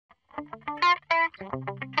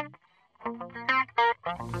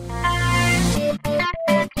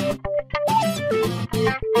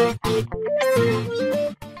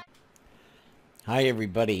Hi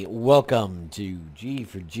everybody, welcome to G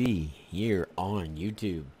for G here on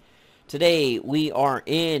YouTube. Today we are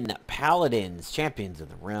in Paladins, Champions of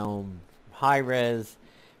the Realm, hi-rez.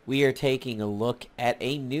 We are taking a look at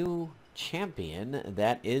a new champion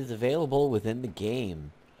that is available within the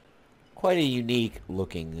game. Quite a unique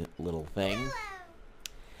looking little thing.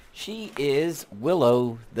 She is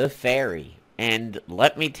WIllo the Fairy, and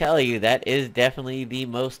let me tell you, that is definitely the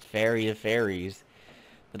most fairy of fairies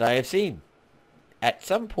that I have seen. At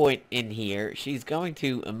some point in here, she's going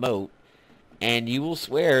to emote, and you will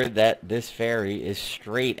swear that this fairy is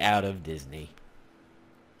straight out of Disney.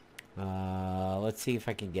 Let's see if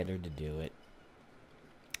I can get her to do it.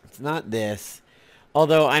 It's not this.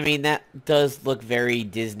 Although, I mean, that does look very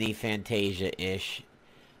Disney Fantasia-ish.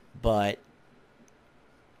 But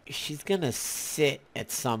she's going to sit at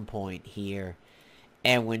some point here.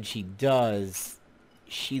 And when she does,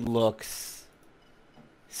 she looks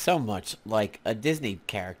so much like a Disney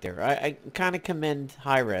character. I kind of commend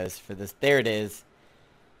hi-rez for this. There it is.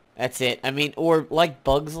 That's it. I mean, or like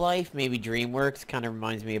Bug's Life, maybe DreamWorks. Kind of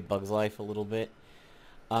reminds me of Bug's Life a little bit.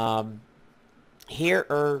 Here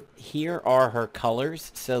are her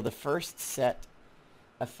colors. So the first set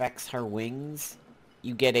affects her wings.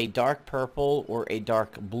 You get a dark purple or a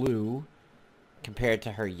dark blue compared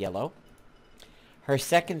to her yellow. Her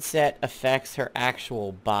second set affects her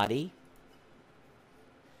actual body.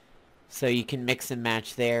 So you can mix and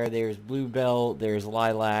match there. There's bluebell, there's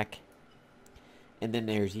lilac, and then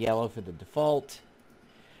there's yellow for the default.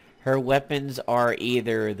 Her weapons are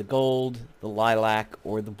either the gold, the lilac,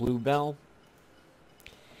 or the bluebell.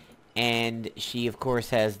 And she, of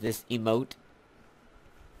course, has this emote.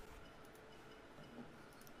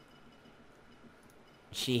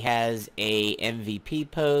 She has a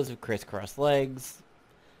MVP pose with crisscross legs.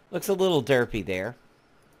 Looks a little derpy there.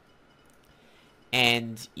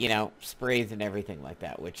 And, you know, sprays and everything like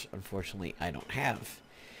that, which unfortunately I don't have.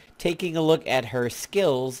 Taking a look at her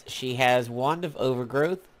skills, she has Wand of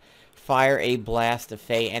Overgrowth, fire a blast of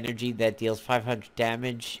Fey energy that deals 500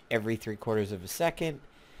 damage every 3/4 of a second.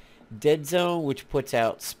 Dead Zone, which puts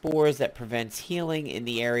out spores that prevents healing in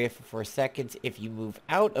the area for 4 seconds. If you move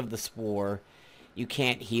out of the spore, you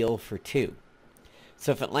can't heal for 2.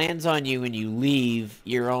 So if it lands on you and you leave,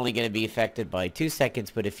 you're only going to be affected by 2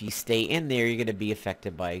 seconds, but if you stay in there, you're going to be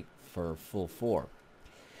affected for full 4.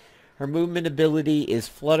 Her movement ability is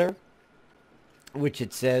Flutter, which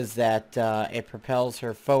it says that it propels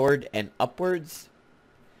her forward and upwards.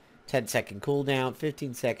 10-second cooldown,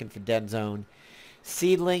 15-second for Dead Zone.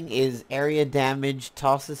 Seedling is area damage.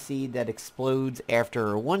 Toss a seed that explodes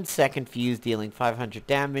after a 1-second fuse, dealing 500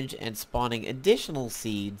 damage and spawning additional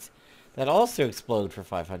seeds that also explode for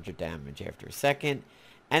 500 damage after a second,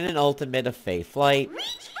 and an ultimate of Fey Flight,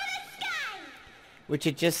 which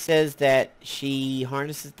it just says that she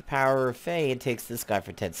harnesses the power of Fey and takes the sky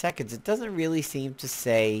for 10 seconds. It doesn't really seem to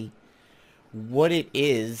say what it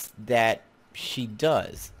is that she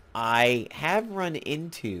does. I have run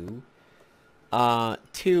into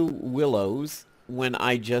 2 WIllos when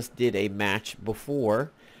I just did a match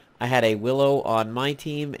before. I had a WIllo on my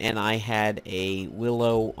team, and I had a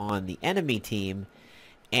WIllo on the enemy team,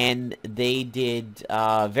 and they did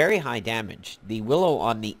very high damage. The WIllo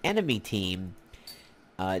on the enemy team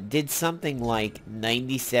did something like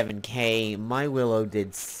 97k. My WIllo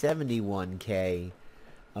did 71k,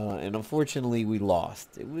 and unfortunately we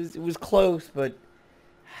lost. It was close, but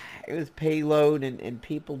it was payload, and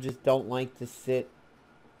people just don't like to sit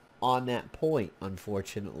on that point,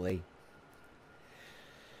 unfortunately.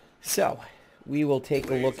 So, we will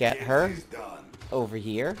take a look at her over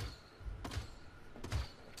here.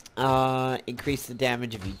 Increase the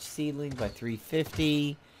damage of each seedling by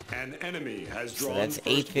 350. An enemy has drawn. So that's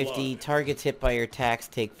 850. Targets hit by your attacks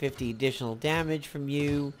take 50 additional damage from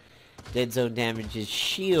you. Dead Zone damages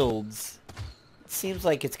shields. It seems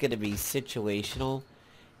like it's going to be situational.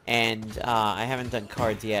 And I haven't done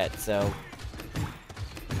cards yet, so...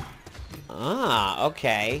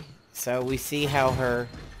 okay. So we see how her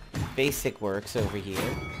basic works over here.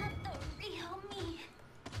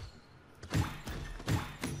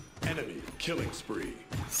 Enemy killing spree.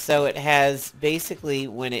 So it has, basically,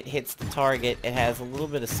 when it hits the target, it has a little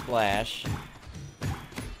bit of splash.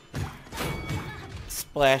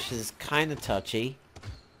 Splash is kind of touchy.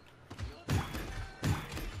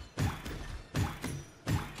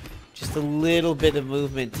 Just a little bit of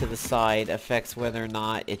movement to the side affects whether or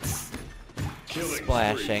not it's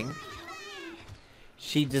splashing.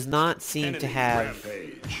 She does not seem to have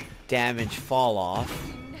rampage. damage fall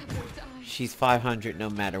off. She's 500 no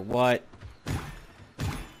matter what.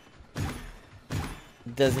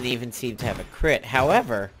 Doesn't even seem to have a crit.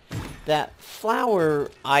 However, that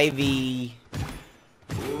flower ivy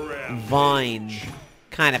vine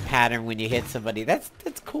kind of pattern when you hit somebody, that's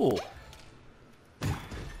cool.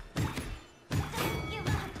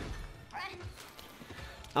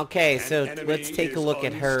 Okay, so let's take a look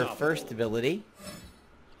at her first ability.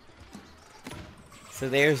 So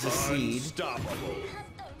there's the seed. Unstoppable.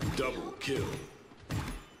 Double kill.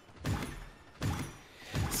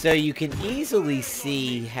 So you can easily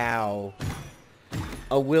see how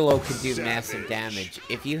a Willow can do massive damage.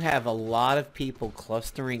 If you have a lot of people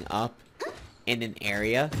clustering up in an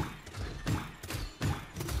area.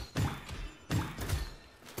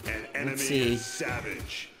 An enemy see. is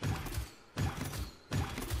savage.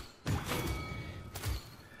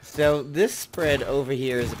 So this spread over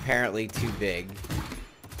here is apparently too big.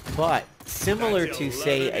 But similar to,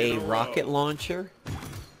 say, a rocket launcher,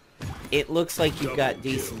 it looks like you've got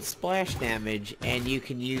decent splash damage, and you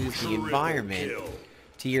can use the environment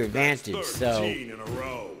to your advantage. So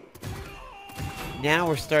now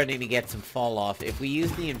we're starting to get some fall off. If we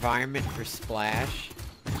use the environment for splash,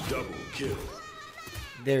 double kill.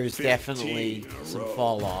 There's definitely some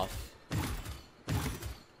fall off.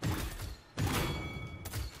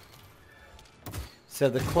 So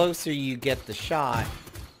the closer you get the shot,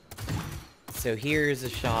 so here's a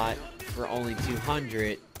shot for only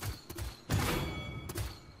 200.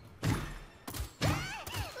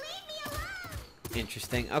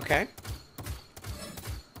 Interesting. Okay.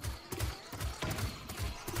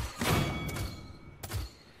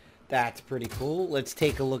 That's pretty cool. Let's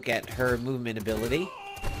take a look at her movement ability.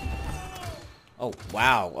 Oh,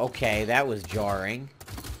 wow. Okay, that was jarring.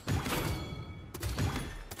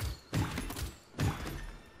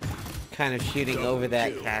 Kind of shooting over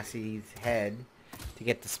that Cassie's head to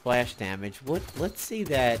get the splash damage. Let's see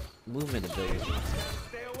that movement ability.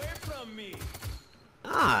 Stay away from me.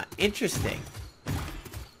 Ah, interesting.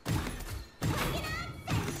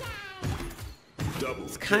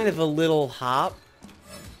 It's kind of a little hop.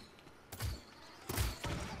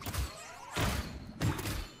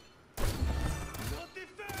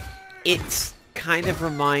 It's kind of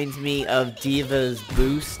reminds me of Diva's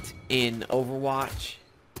boost in Overwatch.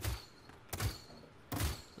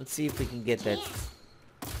 Let's see if we can get that.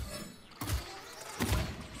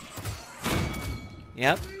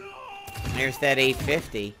 Yep. There's that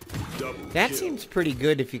 850. That seems pretty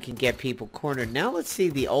good if you can get people cornered. Now let's see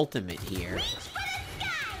the ultimate here.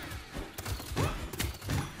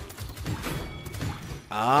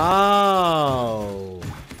 Oh.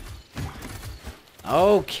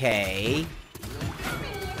 Okay.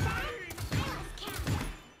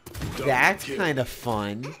 That's kind of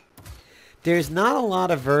fun. There's not a lot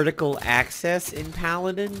of vertical access in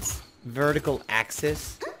Paladins. Vertical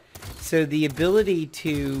access. So the ability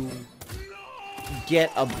to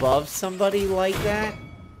get above somebody like that,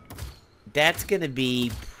 that's going to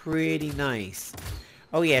be pretty nice.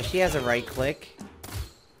 Oh yeah, she has a right click.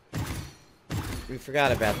 We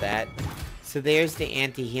forgot about that. So there's the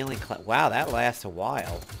anti-healing class. Wow, that lasts a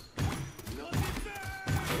while.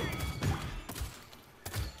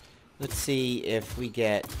 Let's see if we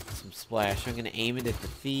get some splash. I'm going to aim it at the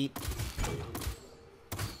feet.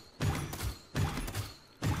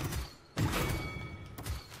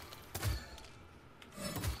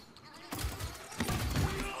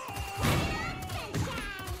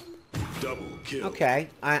 Double kill. Okay,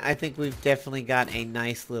 I think we've definitely got a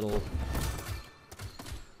nice little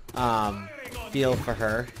feel for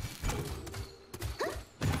her.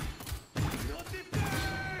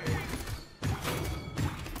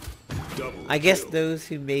 I guess those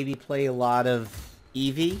who maybe play a lot of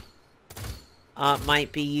Eevee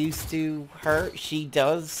might be used to her. She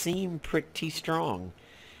does seem pretty strong.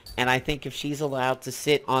 And I think if she's allowed to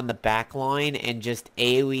sit on the back line and just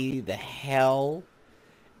AoE the hell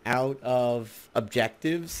out of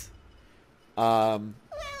objectives,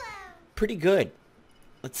 pretty good.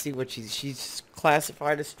 Let's see what she's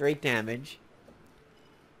classified as straight damage.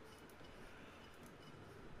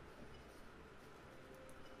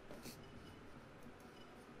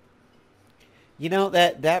 You know,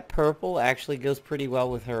 that purple actually goes pretty well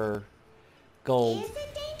with her gold. Is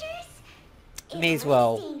it dangerous? May as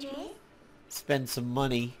well spend some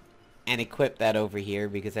money and equip that over here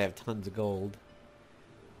because I have tons of gold.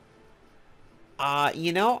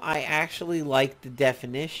 You know, I actually like the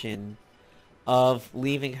definition of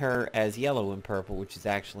leaving her as yellow and purple, which is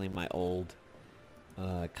actually my old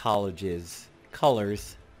college's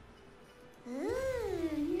colors. Ooh,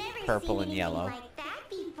 never Purple seen and anything yellow. like that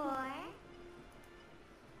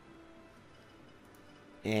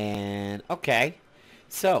And, okay.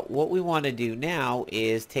 So, what we want to do now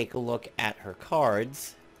is take a look at her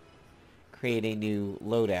cards. Create a new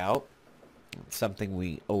loadout. Something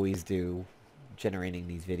we always do, generating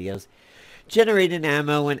these videos. Generate an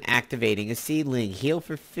ammo when activating a seedling. Heal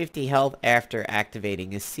for 50 health after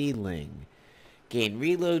activating a seedling. Gain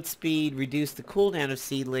reload speed. Reduce the cooldown of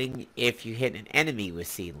seedling if you hit an enemy with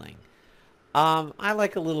seedling. I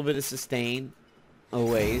like a little bit of sustain.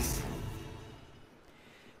 Always.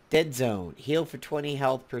 Dead zone. Heal for 20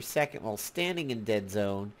 health per second while standing in dead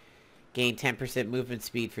zone. Gain 10% movement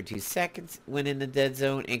speed for 2 seconds when in the dead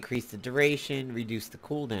zone. Increase the duration. Reduce the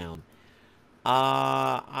cooldown.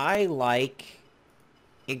 I like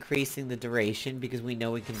increasing the duration because we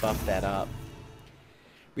know we can buff that up.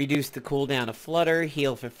 Reduce the cooldown of Flutter.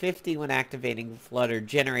 Heal for 50 when activating Flutter.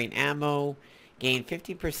 Generate ammo. Gain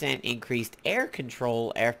 50% increased air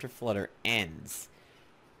control after Flutter ends.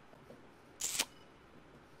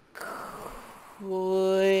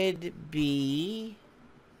 Could be...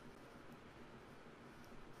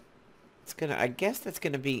 I guess that's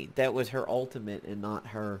gonna be... That was her ultimate and not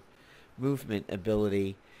her movement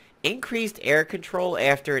ability. Increased air control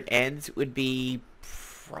after it ends would be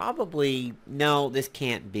probably... No, this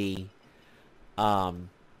can't be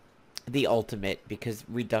the ultimate because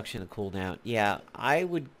reduction of cooldown. Yeah, I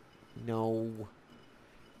would... No.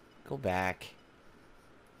 Go back.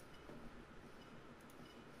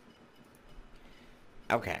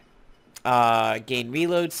 Okay. Gain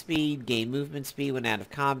reload speed, gain movement speed when out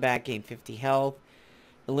of combat, gain 50 health.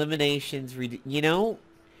 Eliminations, you know,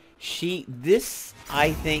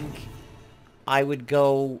 I think I would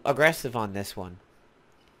go aggressive on this one.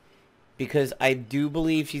 Because I do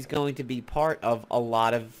believe she's going to be part of a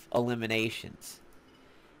lot of eliminations.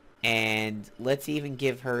 And let's even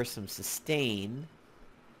give her some sustain.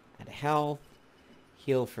 Add health.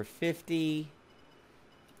 Heal for 50.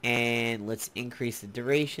 And let's increase the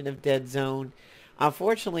duration of dead zone.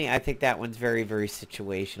 Unfortunately, I think that one's very, very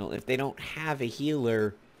situational. If they don't have a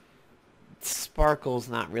healer, Sparkle's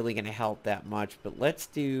not really going to help that much. But let's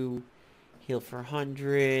do heal for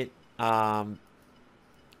 100. Bump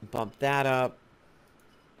that up.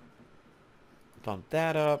 Bump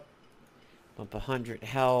that up. Bump 100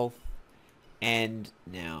 health. And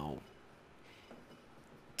now...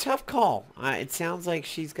 Tough call. It sounds like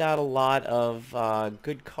she's got a lot of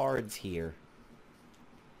good cards here.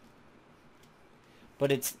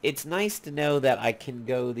 But it's nice to know that I can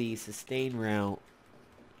go the sustain route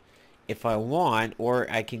if I want, or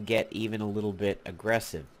I can get even a little bit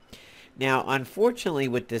aggressive. Now, unfortunately,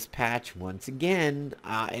 with this patch, once again,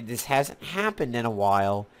 this hasn't happened in a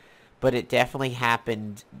while, but it definitely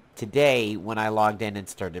happened today when I logged in and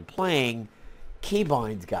started playing.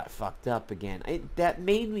 Keybinds got fucked up again. That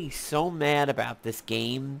made me so mad about this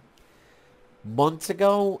game months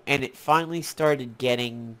ago, and it finally started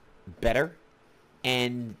getting better.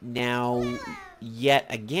 And now, yet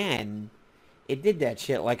again, it did that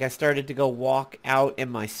shit. Like, I started to go walk out in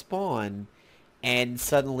my spawn, and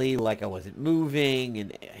suddenly, like, I wasn't moving,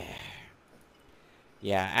 and...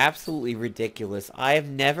 Yeah, absolutely ridiculous. I have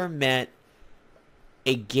never met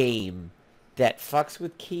a game that fucks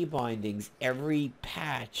with key bindings every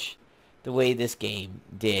patch the way this game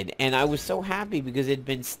did. And I was so happy because it had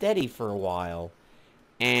been steady for a while.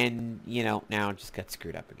 And, you know, now it just got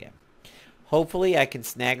screwed up again. Hopefully I can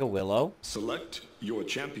snag a WIllo. Select your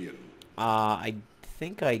champion. I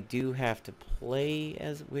think I do have to play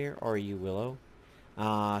as... Where are you,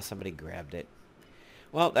 WIllo? Somebody grabbed it.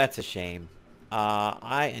 Well, that's a shame.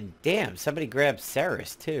 And damn, somebody grabbed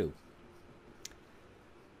Ceres too.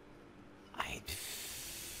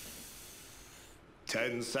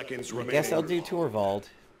 10 seconds remaining. I guess I'll do Torvald.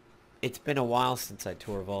 It's been a while since I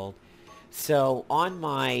Torvald. So, on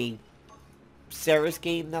my Ceres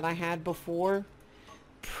game that I had before,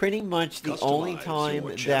 pretty much the only time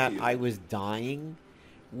that I was dying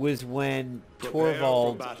was when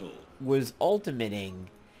Torvald was ultimating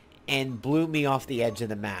and blew me off the edge of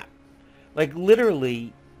the map. Like,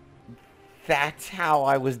 literally, that's how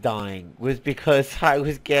I was dying, was because I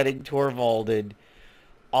was getting Torvalded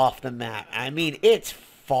off the map. I mean, it's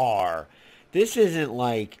far. This isn't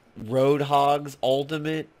like Roadhog's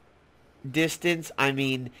ultimate distance. I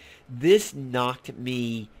mean, this knocked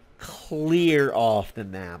me clear off the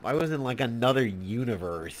map. I was in like another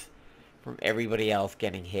universe from everybody else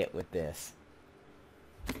getting hit with this.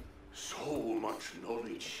 So much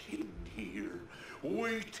knowledge hidden here,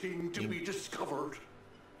 waiting to be discovered.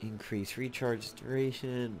 Increase recharge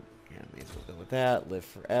duration. Yeah, may as well go with that. Live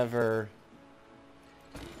forever.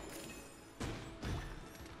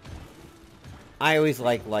 I always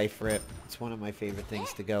like Life Rip. It's one of my favorite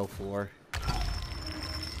things to go for.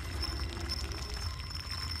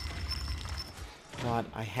 God,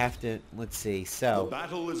 I have to, let's see, The so,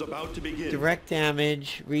 battle is about to begin. direct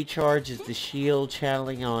damage, recharges the shield,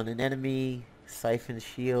 channeling on an enemy, siphon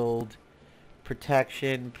shield,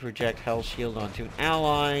 protection, project hell shield onto an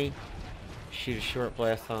ally, shoot a short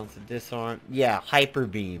blast onto disarm, yeah, hyper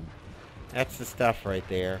beam, that's the stuff right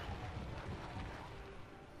there.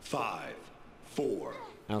 5, 4,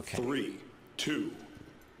 Okay. 3, 2,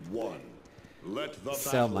 1. Let the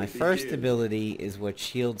So battle my first begin. ability is what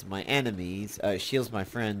shields my enemies, shields my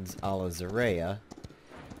friends a la Zarea.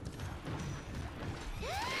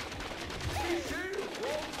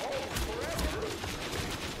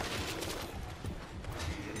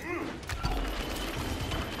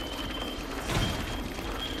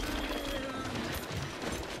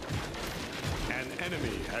 An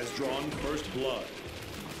enemy has drawn first blood.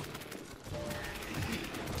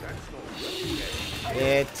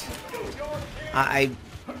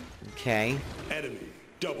 Okay. Enemy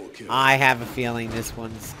double kill. I have a feeling this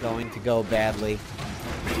one's going to go badly.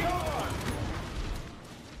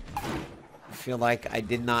 I feel like I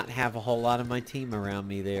did not have a whole lot of my team around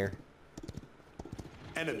me there.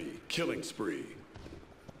 Enemy killing spree.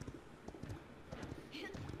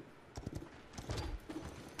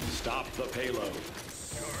 Stop the payload.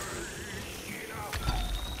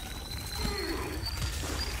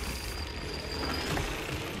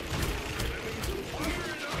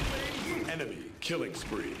 Enemy killing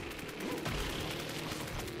spree.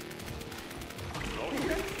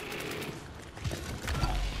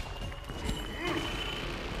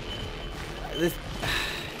 This...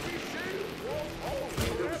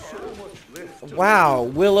 Wow,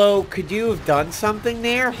 Willow, could you have done something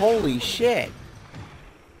there? Holy shit.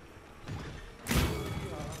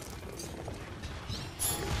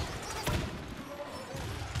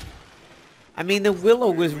 I mean, the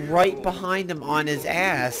Willow was right behind him on his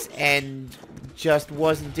ass and just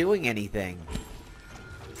wasn't doing anything.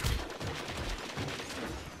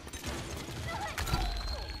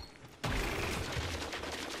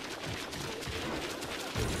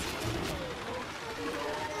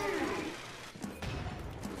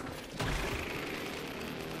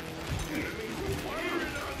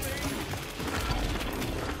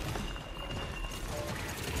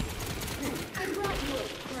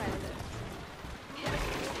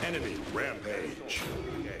 Enemy rampage.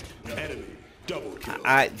 Enemy double kill.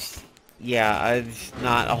 Yeah, there's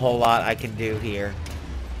not a whole lot I can do here.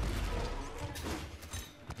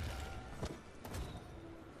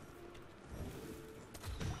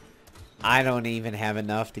 I don't even have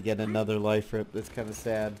enough to get another life rip. That's kind of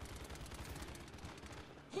sad.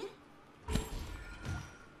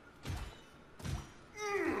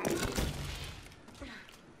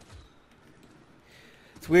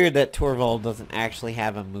 It's weird that Torvald doesn't actually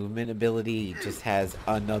have a movement ability, he just has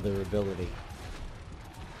another ability.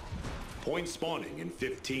 Point spawning in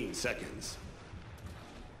 15 seconds.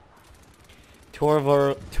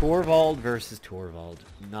 Torvald versus Torvald.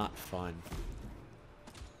 Not fun.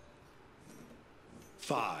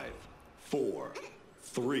 5, 4,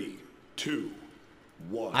 3, 2,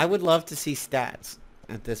 1. I would love to see stats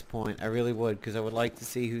at this point. I really would, because I would like to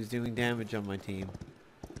see who's doing damage on my team.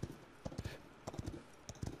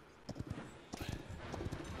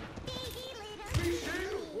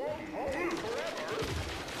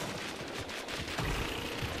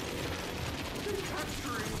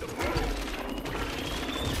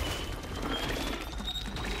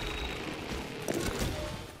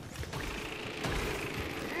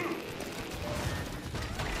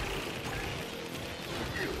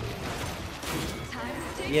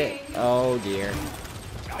 Yeah. Oh dear.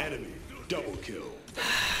 Enemy double kill.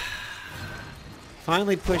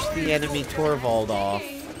 Finally pushed the enemy Torvald off.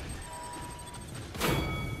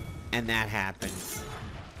 And that happens.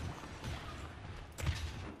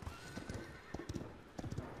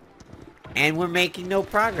 And we're making no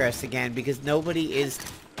progress again because nobody is...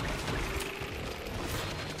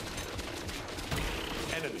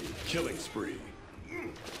 Enemy killing spree.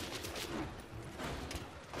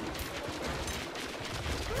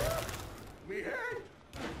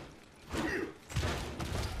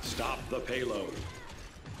 Stop the payload.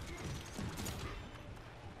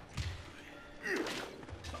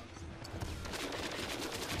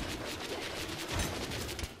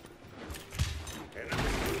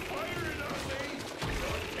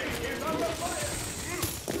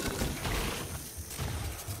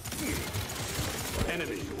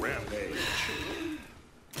 Enemy rampage.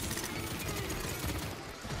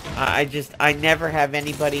 I never have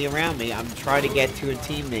anybody around me. I'm trying to get to a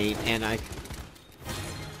teammate and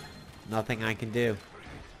nothing I can do.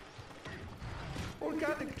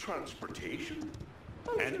 Organic transportation.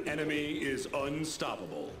 An enemy is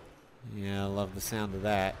unstoppable. Yeah, I love the sound of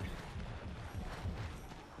that.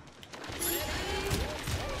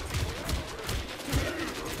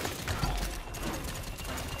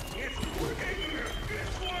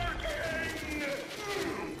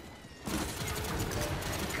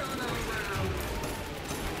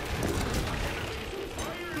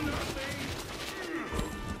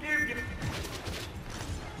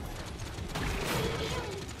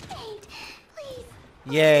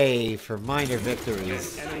 Yay for minor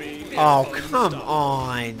victories. Oh, come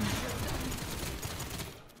on.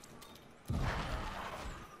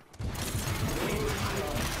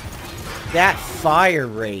 That fire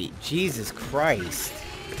rate, Jesus Christ.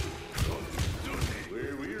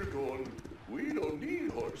 Where we're going, we don't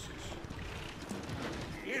need horses.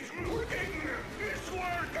 It's working! It's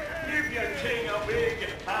working! Give your king a big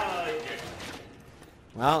hug.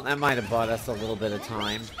 Well, that might have bought us a little bit of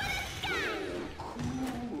time.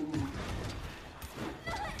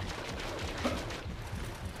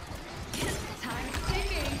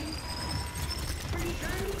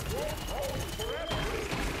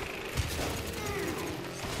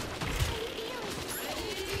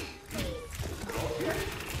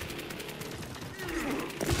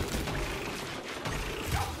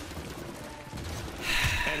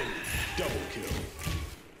 Enemy double kill.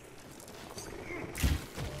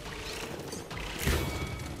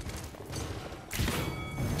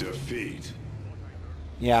 Defeat.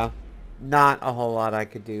 Yeah, not a whole lot I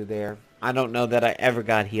could do there. I don't know that I ever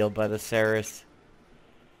got healed by the Ceres.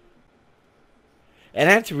 And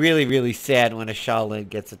that's really, really sad when a Shaolin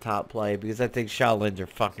gets a top play, because I think Shaolins are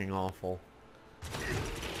fucking awful.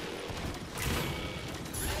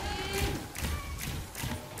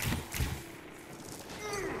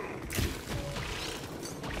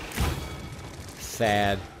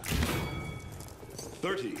 Sad.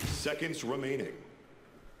 30 seconds remaining.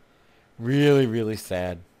 Really, really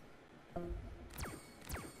sad.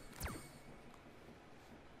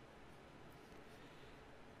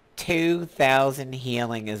 $2,000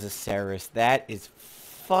 healing as a Ceres. That is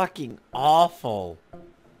fucking awful.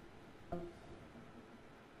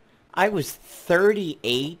 I was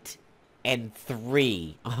 38 and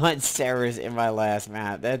 3 on Ceres in my last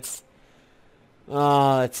map. That's...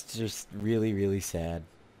 oh, it's just really, really sad.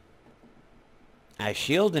 I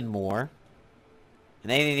shielded more. And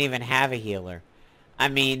they didn't even have a healer. I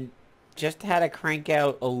mean, just had to crank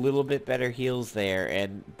out a little bit better heals there,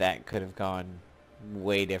 and that could have gone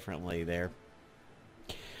way differently there.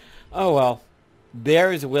 Oh well.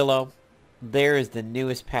 There is WIllo. There is the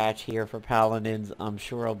newest patch here for Paladins. I'm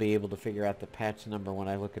sure I'll be able to figure out the patch number when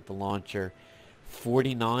I look at the launcher.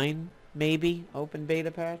 49, maybe, open beta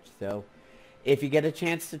patch. So, if you get a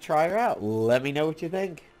chance to try her out, let me know what you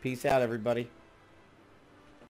think. Peace out, everybody.